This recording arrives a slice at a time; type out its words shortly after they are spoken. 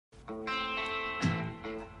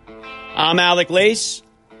I'm Alec Lace.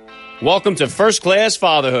 Welcome to First Class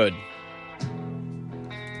Fatherhood.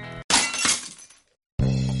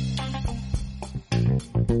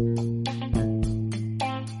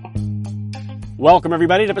 Welcome,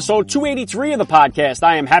 everybody, to episode 283 of the podcast.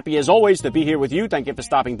 I am happy, as always, to be here with you. Thank you for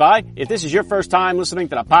stopping by. If this is your first time listening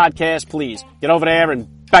to the podcast, please get over there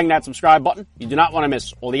and bang that subscribe button. You do not want to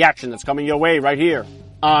miss all the action that's coming your way right here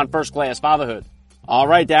on First Class Fatherhood. All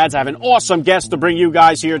right, dads, I have an awesome guest to bring you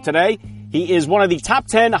guys here today. He is one of the top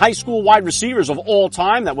 10 high school wide receivers of all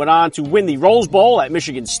time that went on to win the Rose Bowl at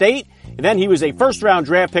Michigan State. And then he was a first-round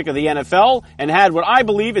draft pick of the NFL and had what I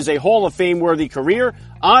believe is a Hall of Fame-worthy career.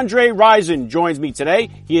 Andre Rison joins me today.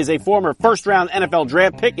 He is a former first-round NFL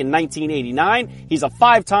draft pick in 1989. He's a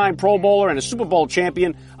five-time Pro Bowler and a Super Bowl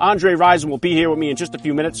champion. Andre Rison will be here with me in just a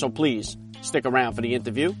few minutes, so please stick around for the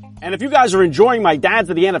interview. And if you guys are enjoying my Dads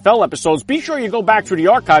of the NFL episodes, be sure you go back through the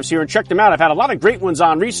archives here and check them out. I've had a lot of great ones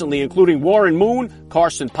on recently, including Warren Moon,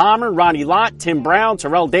 Carson Palmer, Ronnie Lott, Tim Brown,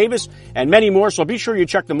 Terrell Davis, and many more, so be sure you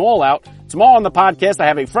check them all out. Tomorrow on the podcast, I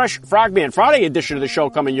have a fresh Frogman Friday edition of the show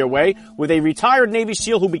coming your way with a retired Navy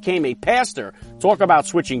SEAL who became a pastor. Talk about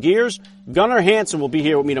switching gears. Gunnar Hansen will be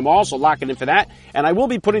here with me tomorrow, so lock it in for that. And I will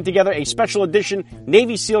be putting together a special edition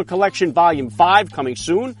Navy SEAL Collection Volume 5 coming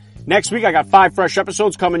soon. Next week, I got 5 fresh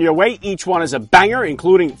episodes coming your way. Each one is a banger,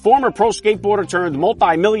 including former pro skateboarder turned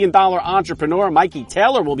multi-million-dollar entrepreneur Mikey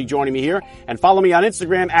Taylor will be joining me here. And follow me on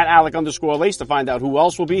Instagram at Alec_Lace to find out who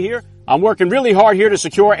else will be here. I'm working really hard here to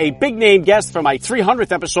secure a big-name guest for my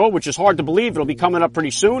 300th episode, which is hard to believe. It'll be coming up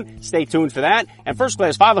pretty soon. Stay tuned for that. And First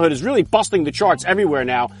Class Fatherhood is really busting the charts everywhere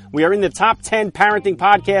now. We are in the top 10 parenting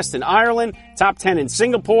podcasts in Ireland, top 10 in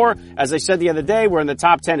Singapore. As I said the other day, we're in the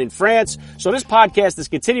top 10 in France. So this podcast is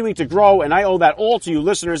continuing to grow, and I owe that all to you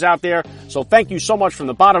listeners out there. So thank you so much from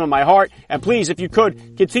the bottom of my heart. And please, if you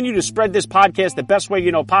could, continue to spread this podcast the best way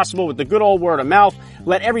you know possible with the good old word of mouth.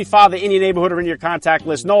 Let every father in your neighborhood or in your contact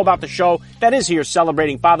list know about the show that is here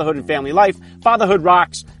celebrating fatherhood and family life. Fatherhood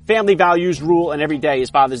rocks, family values rule, and every day is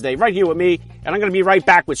Father's Day right here with me. And I'm going to be right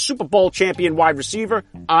back with Super Bowl champion wide receiver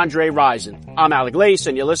Andre Rison. I'm Alec Lace,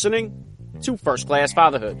 and you're listening to First Class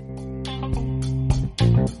Fatherhood.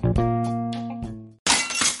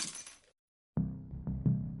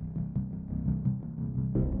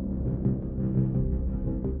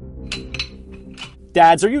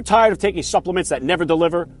 Dads, are you tired of taking supplements that never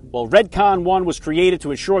deliver? Well, Redcon One was created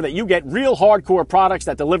to ensure that you get real hardcore products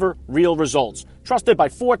that deliver real results. Trusted by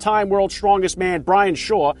 4-time world's strongest man Brian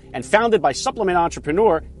Shaw and founded by supplement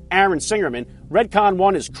entrepreneur Aaron Singerman, Redcon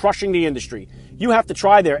One is crushing the industry. You have to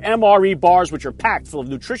try their MRE bars, which are packed full of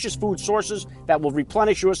nutritious food sources that will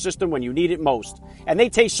replenish your system when you need it most. And they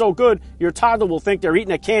taste so good, your toddler will think they're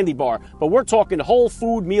eating a candy bar. But we're talking whole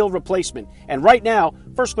food meal replacement. And right now,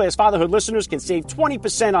 First Class Fatherhood listeners can save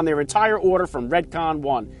 20% on their entire order from Redcon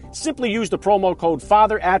One. Simply use the promo code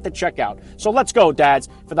FATHER at the checkout. So let's go, dads.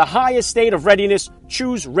 For the highest state of readiness,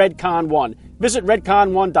 choose Redcon One. Visit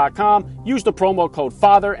redcon1.com, use the promo code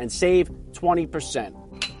FATHER, and save 20%.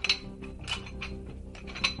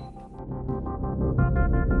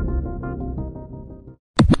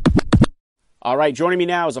 All right, joining me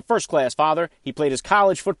now is a first-class father. He played his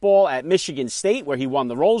college football at Michigan State, where he won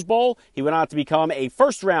the Rose Bowl. He went on to become a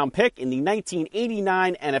first-round pick in the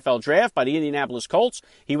 1989 NFL Draft by the Indianapolis Colts.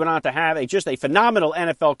 He went on to have just a phenomenal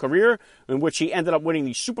NFL career in which he ended up winning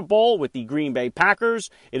the Super Bowl with the Green Bay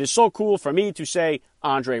Packers. It is so cool for me to say,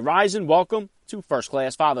 Andre Rison, welcome to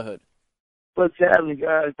First-Class Fatherhood. What's happening,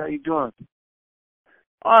 guys? How you doing?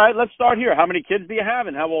 All right, let's start here. How many kids do you have,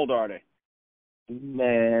 and how old are they?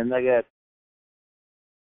 Man, I got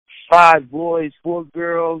 5 boys, 4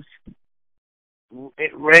 girls,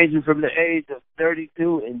 ranging from the age of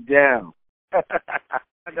 32 and down. I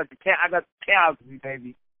got the cows,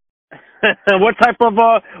 baby. What type of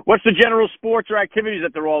what's the general sports or activities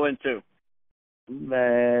that they're all into?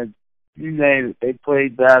 Man, you name it. They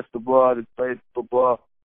played basketball, they played football,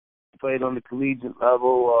 they played on the collegiate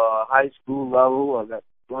level, high school level. I got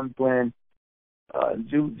one playing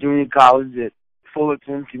junior college at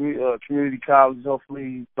Fullerton Community College. Hopefully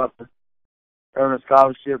he's about to earn a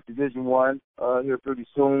scholarship, Division I, here pretty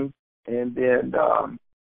soon. And then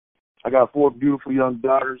I got 4 beautiful young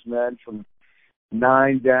daughters, man, from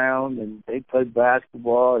 9 down, and they play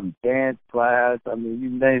basketball and dance class. I mean, you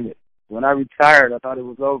name it. When I retired, I thought it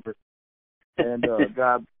was over. And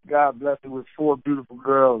God blessed me with 4 beautiful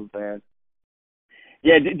girls, man.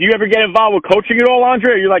 Yeah, do you ever get involved with coaching at all,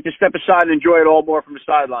 Andre, or you like to step aside and enjoy it all more from the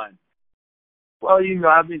sideline? Well, you know,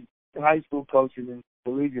 I've been high school coaching and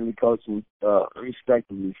collegiately coaching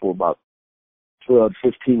respectively for about 12,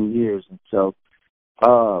 15 years. And so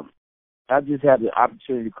I just had the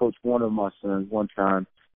opportunity to coach one of my sons one time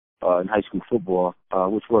in high school football,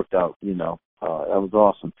 which worked out. That was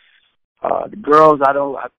awesome. The girls, I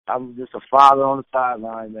was just a father on the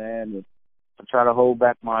sideline, man. And I try to hold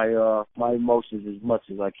back my emotions as much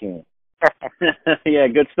as I can. Yeah,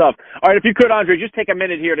 good stuff. All right, if you could, Andre, just take a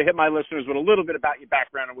minute here to hit my listeners with a little bit about your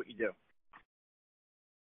background and what you do.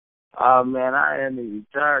 Man, I am a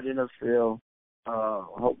retired NFL.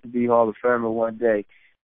 Hope to be Hall of Famer one day.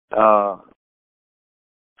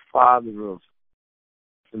 Father of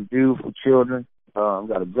some beautiful children. I've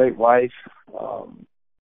got a great wife,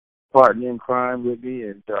 partner in crime with me,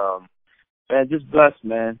 and man, just blessed,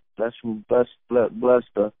 man. Blessed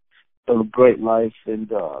to live a great life,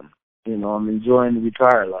 and I'm enjoying the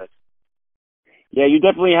retired life. Yeah, you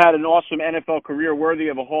definitely had an awesome NFL career worthy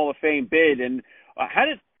of a Hall of Fame bid. And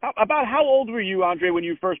about how old were you, Andre, when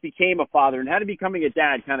you first became a father, and how did becoming a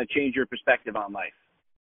dad kind of change your perspective on life?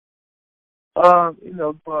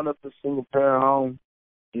 Growing up in a single parent home,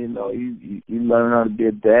 you learn how to be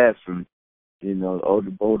a dad from,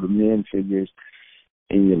 older men figures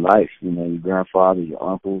in your life, your grandfather, your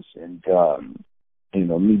uncles, and,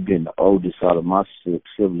 me being the oldest out of my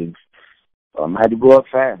siblings, I had to grow up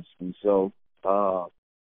fast. And so, I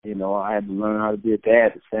had to learn how to be a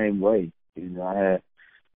dad the same way. I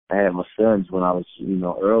had my sons when I was,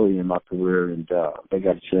 early in my career, and they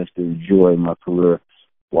got a chance to enjoy my career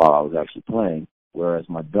while I was actually playing, whereas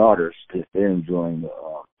my daughters, they're enjoying the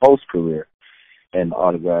post-career and the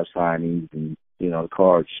autograph signings and, the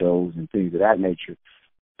card shows and things of that nature.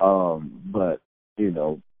 But,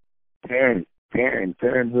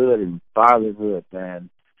 parenthood and fatherhood, man,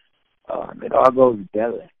 it all goes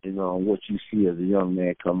together, what you see as a young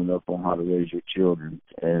man coming up on how to raise your children.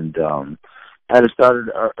 And I had to start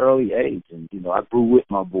at an early age, and, I grew with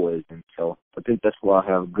my boys. And so I think that's why I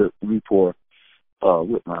have a good rapport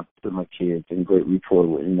with my kids, and great rapport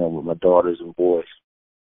with my daughters and boys.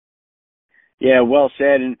 Yeah, well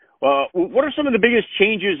said. And what are some of the biggest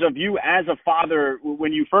changes of you as a father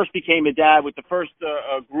when you first became a dad with the first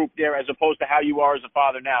group there, as opposed to how you are as a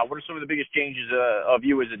father now? What are some of the biggest changes of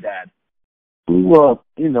you as a dad? Well,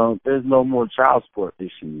 there's no more child support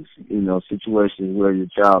issues. Situations where your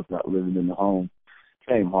child's not living in the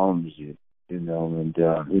same home as you. And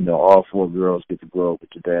all four girls get to grow up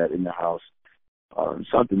with your dad in the house.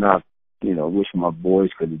 Something I, wish my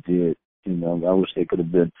boys could have did. I wish they could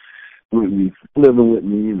have been with me, living with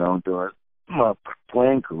me, during my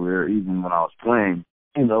playing career, even when I was playing.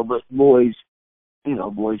 But boys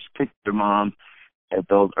picked their mom at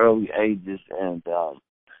those early ages, and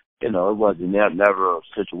it wasn't never a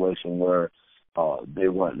situation where they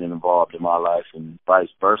weren't involved in my life, and vice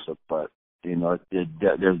versa. But there's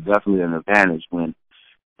definitely an advantage when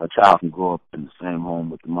a child can grow up in the same home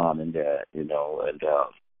with the mom and dad, and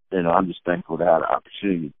I'm just thankful to have the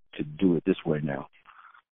opportunity to do it this way now.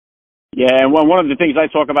 Yeah, and one of the things I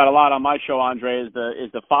talk about a lot on my show, Andre, is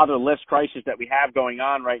the fatherless crisis that we have going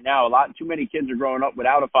on right now. Too many kids are growing up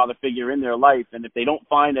without a father figure in their life, and if they don't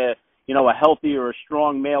find a healthy or a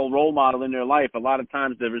strong male role model in their life, a lot of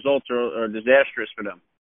times the results are disastrous for them.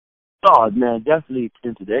 Oh man, definitely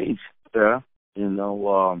in today's era,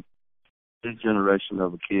 this generation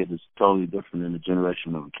of a kid is totally different than the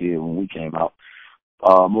generation of a kid when we came out.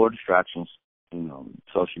 More distractions,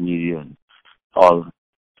 social media and all the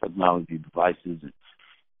technology devices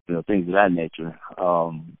and things of that nature.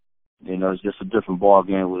 It's just a different ball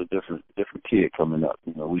game with a different kid coming up.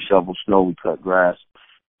 We shovel snow, we cut grass.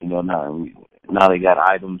 Now they got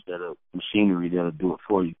items machinery that'll do it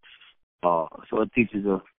for you. So it teaches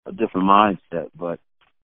a different mindset. But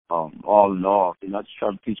all in all, I just try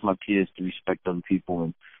to teach my kids to respect other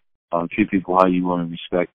people and treat people how you want to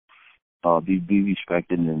respect, be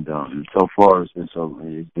respected. And so far it's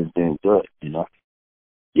been damn good,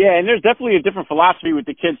 Yeah, and there's definitely a different philosophy with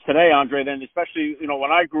the kids today, Andre, than especially,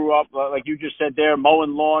 when I grew up, like you just said there,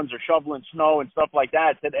 mowing lawns or shoveling snow and stuff like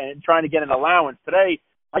that, and trying to get an allowance. Today,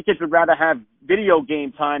 my kids would rather have video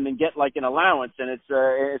game time than get like an allowance, and it's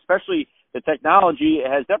especially the technology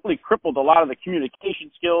has definitely crippled a lot of the communication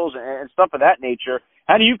skills and stuff of that nature.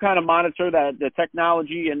 How do you kind of monitor the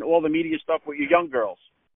technology and all the media stuff with your young girls?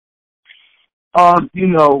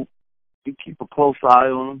 You keep a close eye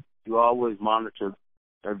on them. You always monitor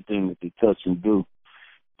everything that they touch and do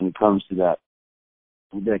when it comes to that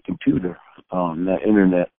computer, that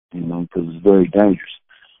internet, because it's very dangerous.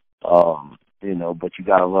 But you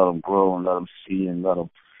gotta let them grow and let them see and let them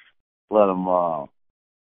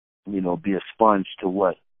be a sponge to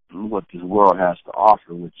what this world has to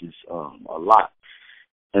offer, which is a lot.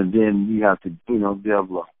 And then you have to, be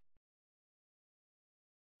able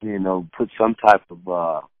to, put some type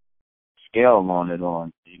of scale on it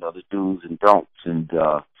on, the do's and don'ts, and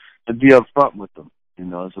to be upfront with them.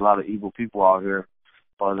 There's a lot of evil people out here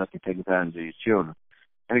that can take advantage of your children.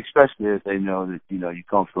 And especially if they know that, you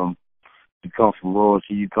come from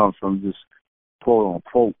royalty, you come from just quote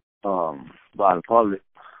unquote by the public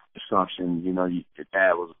assumption, your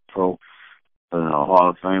dad was a pro, Hall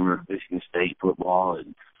of Famer, Michigan State football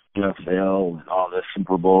and NFL and all that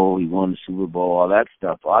Super Bowl, he won the Super Bowl, all that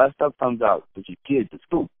stuff. All that stuff comes out with your kids at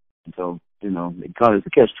school. And so, it call it a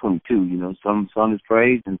catch-22, some is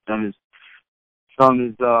praise and some is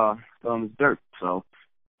dirt. So,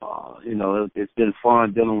 it's been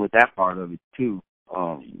fun dealing with that part of it too.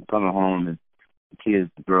 Coming home and the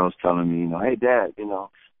girls telling me, hey Dad,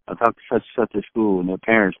 I talked to such at school and their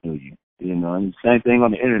parents knew you, and the same thing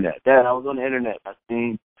on the internet. Dad, I was on the internet. I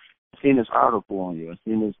seen this article on you. I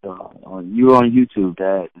seen this on YouTube,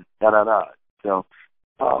 Dad. Da da da. So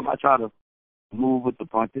I try to move with the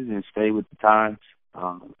punches and stay with the times.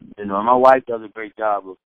 My wife does a great job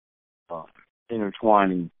of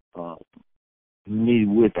intertwining me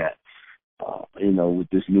with that. With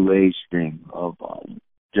this new age thing of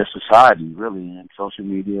just society, really, and social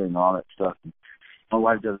media and all that stuff. My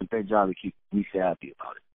wife does a great job to keep me happy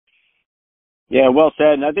about it. Yeah, well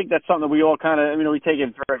said. And I think that's something that we all kind of, we take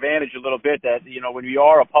it for advantage a little bit that, when we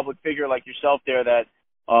are a public figure like yourself there, that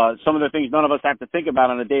some of the things none of us have to think about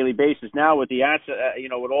on a daily basis. Now with the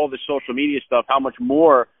with all this social media stuff, how much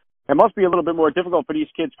more, it must be a little bit more difficult for these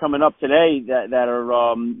kids coming up today that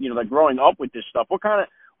are, that growing up with this stuff. What kind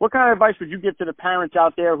of advice would you give to the parents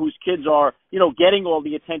out there whose kids are, getting all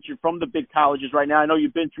the attention from the big colleges right now? I know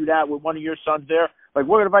you've been through that with one of your sons there. Like,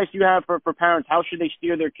 what advice do you have for parents? How should they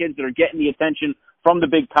steer their kids that are getting the attention from the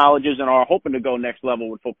big colleges and are hoping to go next level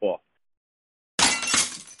with football?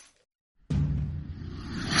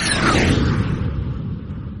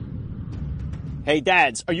 Hey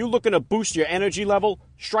dads, are you looking to boost your energy level?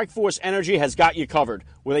 Strikeforce Energy has got you covered.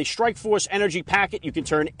 With a Strikeforce Energy packet, you can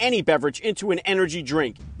turn any beverage into an energy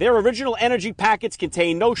drink. Their original energy packets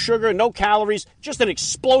contain no sugar, no calories, just an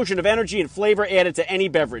explosion of energy and flavor added to any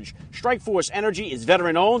beverage. Strikeforce Energy is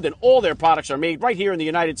veteran-owned, and all their products are made right here in the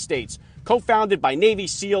United States. Co-founded by Navy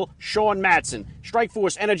SEAL Sean Matson,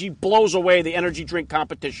 Strikeforce Energy blows away the energy drink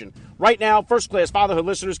competition. Right now, first-class fatherhood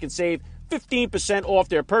listeners can save 15% off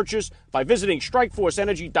their purchase by visiting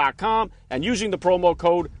StrikeForceEnergy.com and using the promo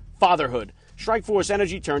code FATHERHOOD. Strikeforce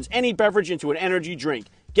Energy turns any beverage into an energy drink.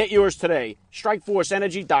 Get yours today.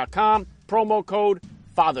 StrikeForceEnergy.com, promo code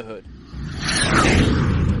FATHERHOOD.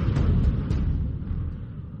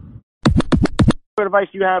 What advice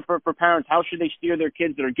do you have for parents? How should they steer their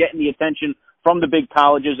kids that are getting the attention from the big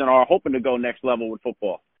colleges and are hoping to go next level with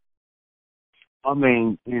football?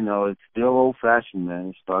 It's still old-fashioned, man.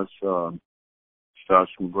 It starts from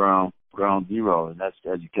ground zero, and that's the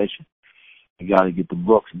education. You got to get the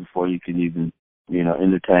books before you can even,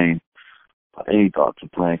 entertain any thoughts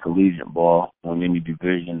of playing collegiate ball on any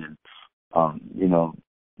division. And,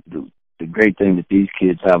 the great thing that these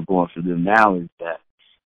kids have going for them now is that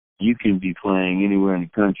you can be playing anywhere in the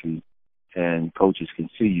country, and coaches can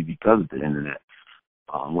see you because of the internet.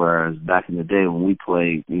 Whereas back in the day when we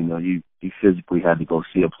played, you physically had to go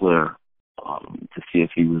see a player to see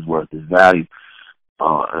if he was worth his value,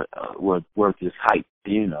 worth his hype.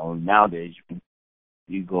 Nowadays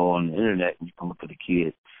you go on the internet and you can look at a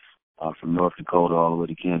kid from North Dakota all the way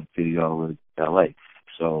to Kansas City, all the way to L.A.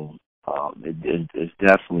 So it's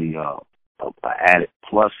definitely an added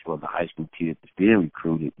plus for the high school kid that's being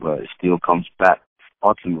recruited, but it still comes back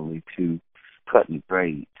ultimately to cutting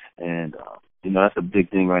grades. And that's a big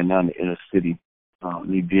thing right now in the inner city.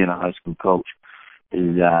 Me being a high school coach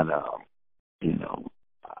is that,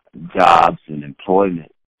 jobs and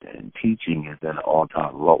employment and teaching is at an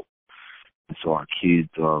all-time low. And so our kids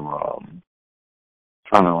are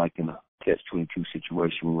kind of like in a catch-22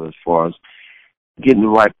 situation where as far as getting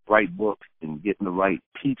the right books and getting the right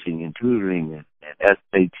teaching and tutoring and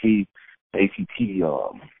SAT, ACT,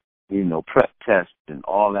 prep tests and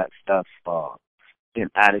all that stuff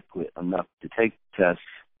inadequate enough to take the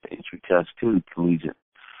entry test to the collegiate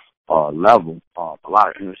level. A lot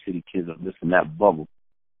of inner city kids are missing that bubble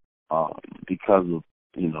because of,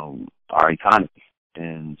 our economy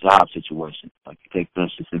and job situation. Like you take, for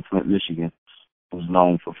instance, in Flint, Michigan, was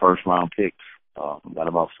known for first-round picks. Got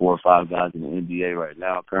about 4 or 5 guys in the NBA right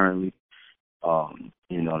now currently,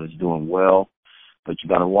 that's doing well. But you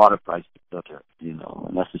got a water price up there, and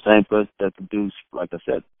that's the same place that produced, like I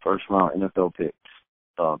said, first-round NFL picks.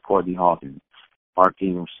 Courtney Hawkins, Mark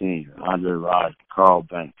Ingram Sr., Andre Rison, Carl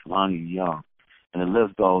Banks, Lonnie Young, and the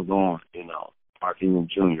list goes on, Mark Ingram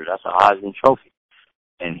Jr., that's a Heisman Trophy.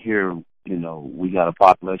 And here you know, we got a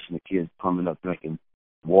population of kids coming up drinking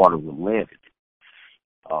water with lead in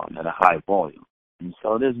it, at a high volume. And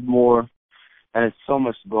so there's more, and it's so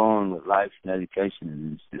much going on with life and education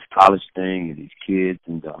and this college thing and these kids.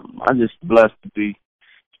 And I'm just blessed to be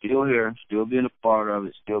still here, still being a part of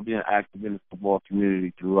it, still being active in the football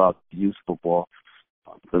community throughout youth football,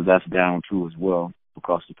 because that's down too as well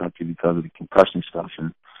across the country because of the concussion stuff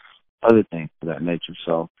and other things of that nature.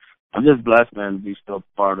 So I'm just blessed, man, to be still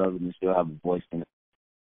part of it and still have a voice in it.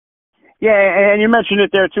 Yeah, and you mentioned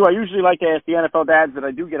it there, too. I usually like to ask the NFL dads that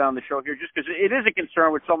I do get on the show here just because it is a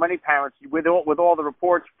concern with so many parents, with all the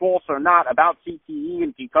reports, false or not, about CTE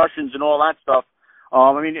and concussions and all that stuff.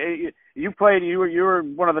 I mean, you played, you were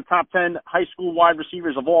one of the top 10 high school wide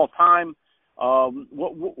receivers of all time.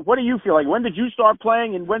 What do you feel like? When did you start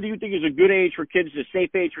playing, and when do you think is a good age for kids, a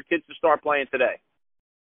safe age for kids to start playing today?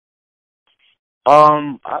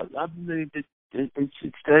 I believe it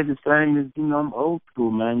should stay the same as, you know, I'm old school,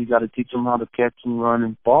 man. You got to teach them how to catch and run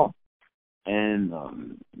and fall. And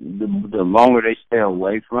the longer they stay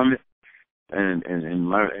away from it and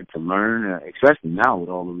learn, especially now with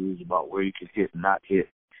all the rules about where you can hit and not hit,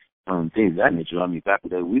 things of that nature. I mean, back in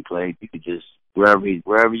the day we played, you could just, wherever you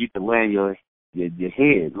could land your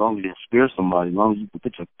head, as long as you didn't spear somebody, as long as you could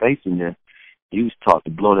put your face in there, you was taught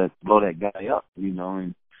to blow that guy up, you know.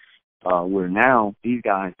 And where now these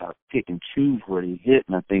guys are pick and choose where they hit,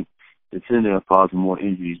 and I think it's in there causing more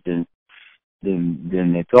injuries than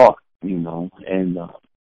they thought, you know. And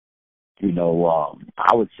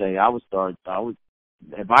I would say I would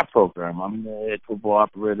at my program. I'm the head football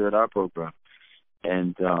operator at our program,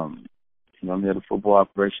 and I'm the head of football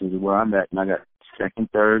operations is where I'm at, and I got second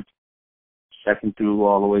through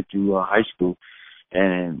all the way through high school,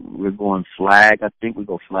 and we're going flag. I think we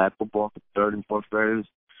go flag football for third and fourth graders.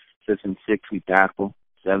 Fifth and sixth we tackle,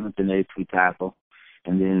 seventh and eighth we tackle,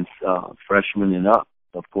 and then freshmen and up,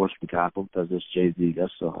 of course, we tackle because that's JV.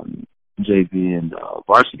 That's JV and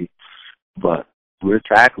varsity. But we're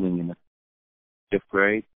tackling in the fifth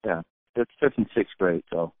grade. Yeah, that's fifth and sixth grade.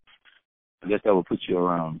 So I guess that will put you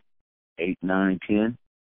around 8, 9, 10.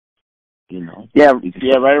 You know. Yeah,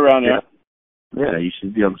 right around there. Yeah, you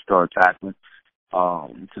should be able to start tackling,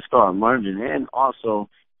 to start learning, and also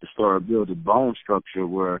to start building bone structure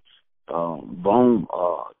where building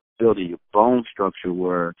your bone structure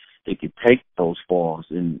where they can take those falls,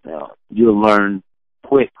 and you'll learn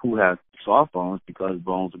quick who has soft bones because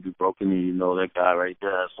bones will be broken, and you know that guy right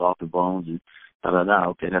there has softer bones, and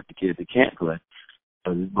okay, that's the kid that can't play.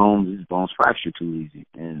 But his bones fracture too easy,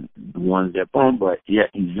 and the ones that bone, but yet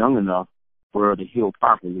he's young enough for to heal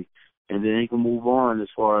properly, and then he can move on as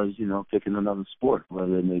far as, you know, picking another sport,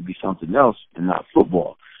 whether it may be something else and not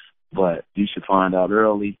football. But you should find out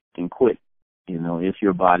early and quick, you know, if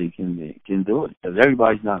your body can do it, because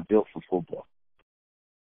everybody's not built for football.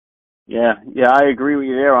 Yeah, I agree with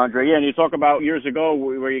you there, Andre. Yeah, and you talk about years ago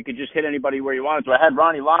where you could just hit anybody where you wanted to. I had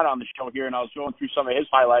Ronnie Lott on the show here, and I was going through some of his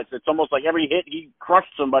highlights. It's almost like every hit he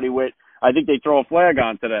crushed somebody with, I think they throw a flag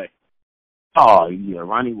on today. Oh yeah,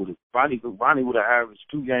 Ronnie would have averaged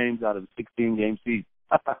 2 games out of a 16-game season.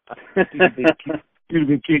 He'd have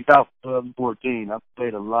been kicked out for 2014. I've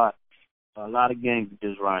played a lot of games with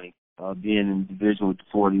this Ronnie, being in division with the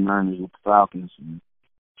 49ers, with the Falcons, and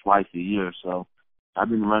twice a year. So I've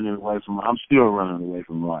been I'm still running away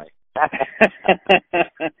from Ronnie.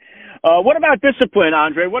 What about discipline,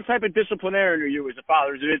 Andre? What type of disciplinarian are you as a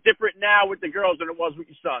father? Is it different now with the girls than it was with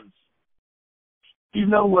your sons? You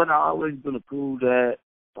know what? I've always been a cool dad.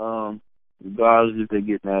 Regardless if they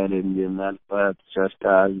get mad at me or not, if I have to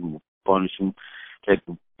chastise them, punish them, take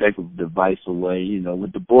a device away. You know,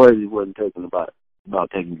 with the boys, it wasn't talking about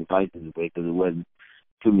taking devices away because it wasn't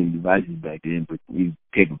too many devices back then. But you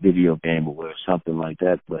take a video game away or something like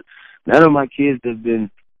that. But none of my kids have been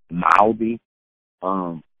mouthy.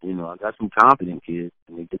 You know, I got some confident kids,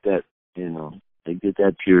 and they get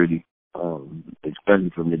that purity, especially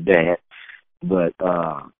from the dad. But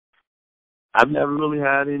I've never really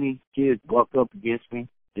had any kids buck up against me,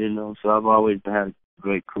 you know, so I've always had a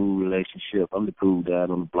great, cool relationship. I'm the cool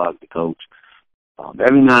dad on the block, the coach.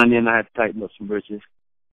 Every now and then I have to tighten up some britches,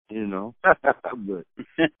 you know. But,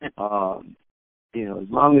 you know, as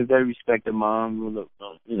long as they respect their mom,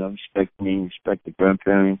 you know, respect me, respect the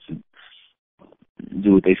grandparents, and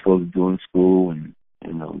do what they're supposed to do in school, and,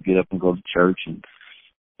 you know, get up and go to church, and,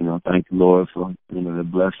 you know, thank the Lord for, you know, the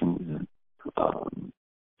blessings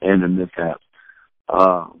and the mishaps.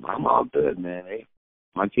 I'm all good, man.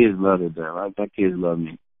 My kids love it, man. My kids love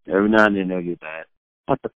me. Every now and then they'll get mad.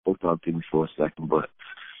 They'll talk to me for a second, but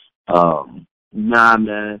nah,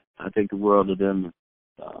 man. I think the world of them.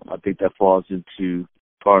 I think that falls into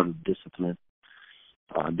part of discipline,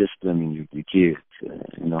 disciplining your kids,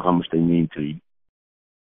 how much they mean to you.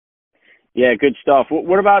 Yeah, good stuff.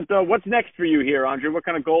 What about what's next for you here, Andre? What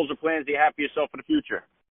kind of goals or plans do you have for yourself for the future?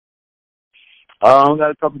 I've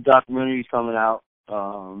got a couple of documentaries coming out.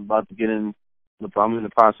 I'm about to get in. I'm in the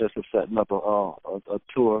process of setting up a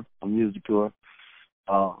tour, a music tour.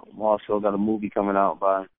 Also got a movie coming out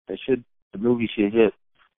the movie should hit.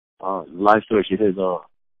 Life Story should hit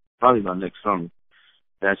probably by next summer.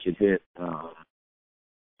 That should hit.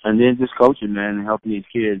 And then just coaching, man, and helping these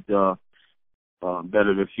kids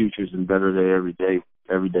better their futures and better their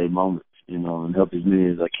everyday moments, and help as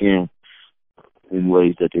many as I can in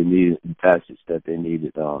ways that they need, in facets that they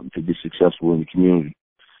needed to be successful in the community.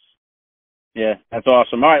 Yeah, that's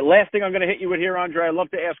awesome. All right, last thing I'm going to hit you with here, Andre. I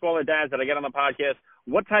love to ask all the dads that I get on the podcast,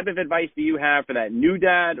 what type of advice do you have for that new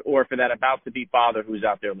dad or for that about-to-be father who's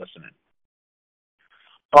out there listening?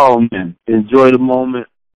 Oh, man, enjoy the moment.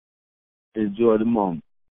 Enjoy the moment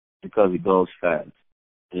because it goes fast.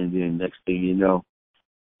 And then next thing you know,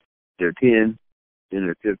 they're 10, then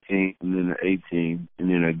they're 15, and then they're 18, and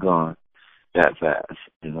then they're gone that fast.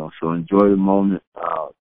 So enjoy the moment.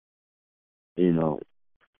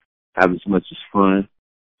 Have as much as fun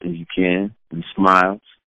as you can, and smiles,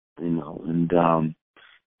 and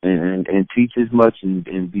teach as much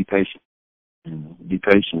and be patient. Be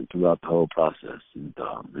patient throughout the whole process and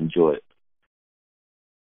enjoy it.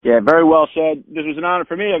 Yeah, very well said. This was an honor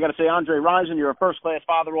for me. I got to say, Andre Rison, you're a first-class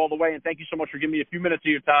father all the way, and thank you so much for giving me a few minutes of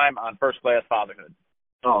your time on first-class fatherhood.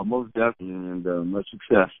 Oh, most definitely, and much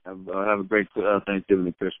success. Have a great Thanksgiving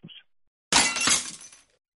and Christmas.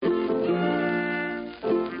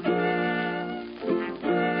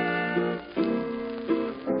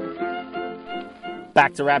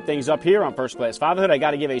 Back to wrap things up here on First Class Fatherhood. I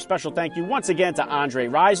got to give a special thank you once again to Andre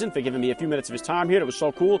Rison for giving me a few minutes of his time here. It was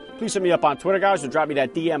so cool. Please hit me up on Twitter, guys, or drop me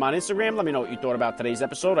that DM on Instagram. Let me know what you thought about today's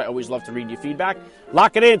episode. I always love to read your feedback.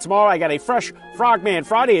 Lock it in. Tomorrow I got a fresh Frogman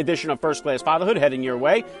Friday edition of First Class Fatherhood heading your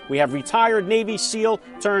way. We have retired Navy SEAL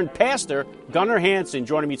turned pastor Gunnar Hansen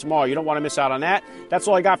joining me tomorrow. You don't want to miss out on that. That's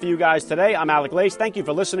all I got for you guys today. I'm Alec Lace. Thank you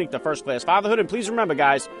for listening to First Class Fatherhood. And please remember,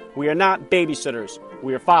 guys, we are not babysitters.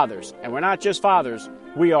 We are fathers. And we're not just fathers.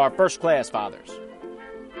 We are first-class fathers.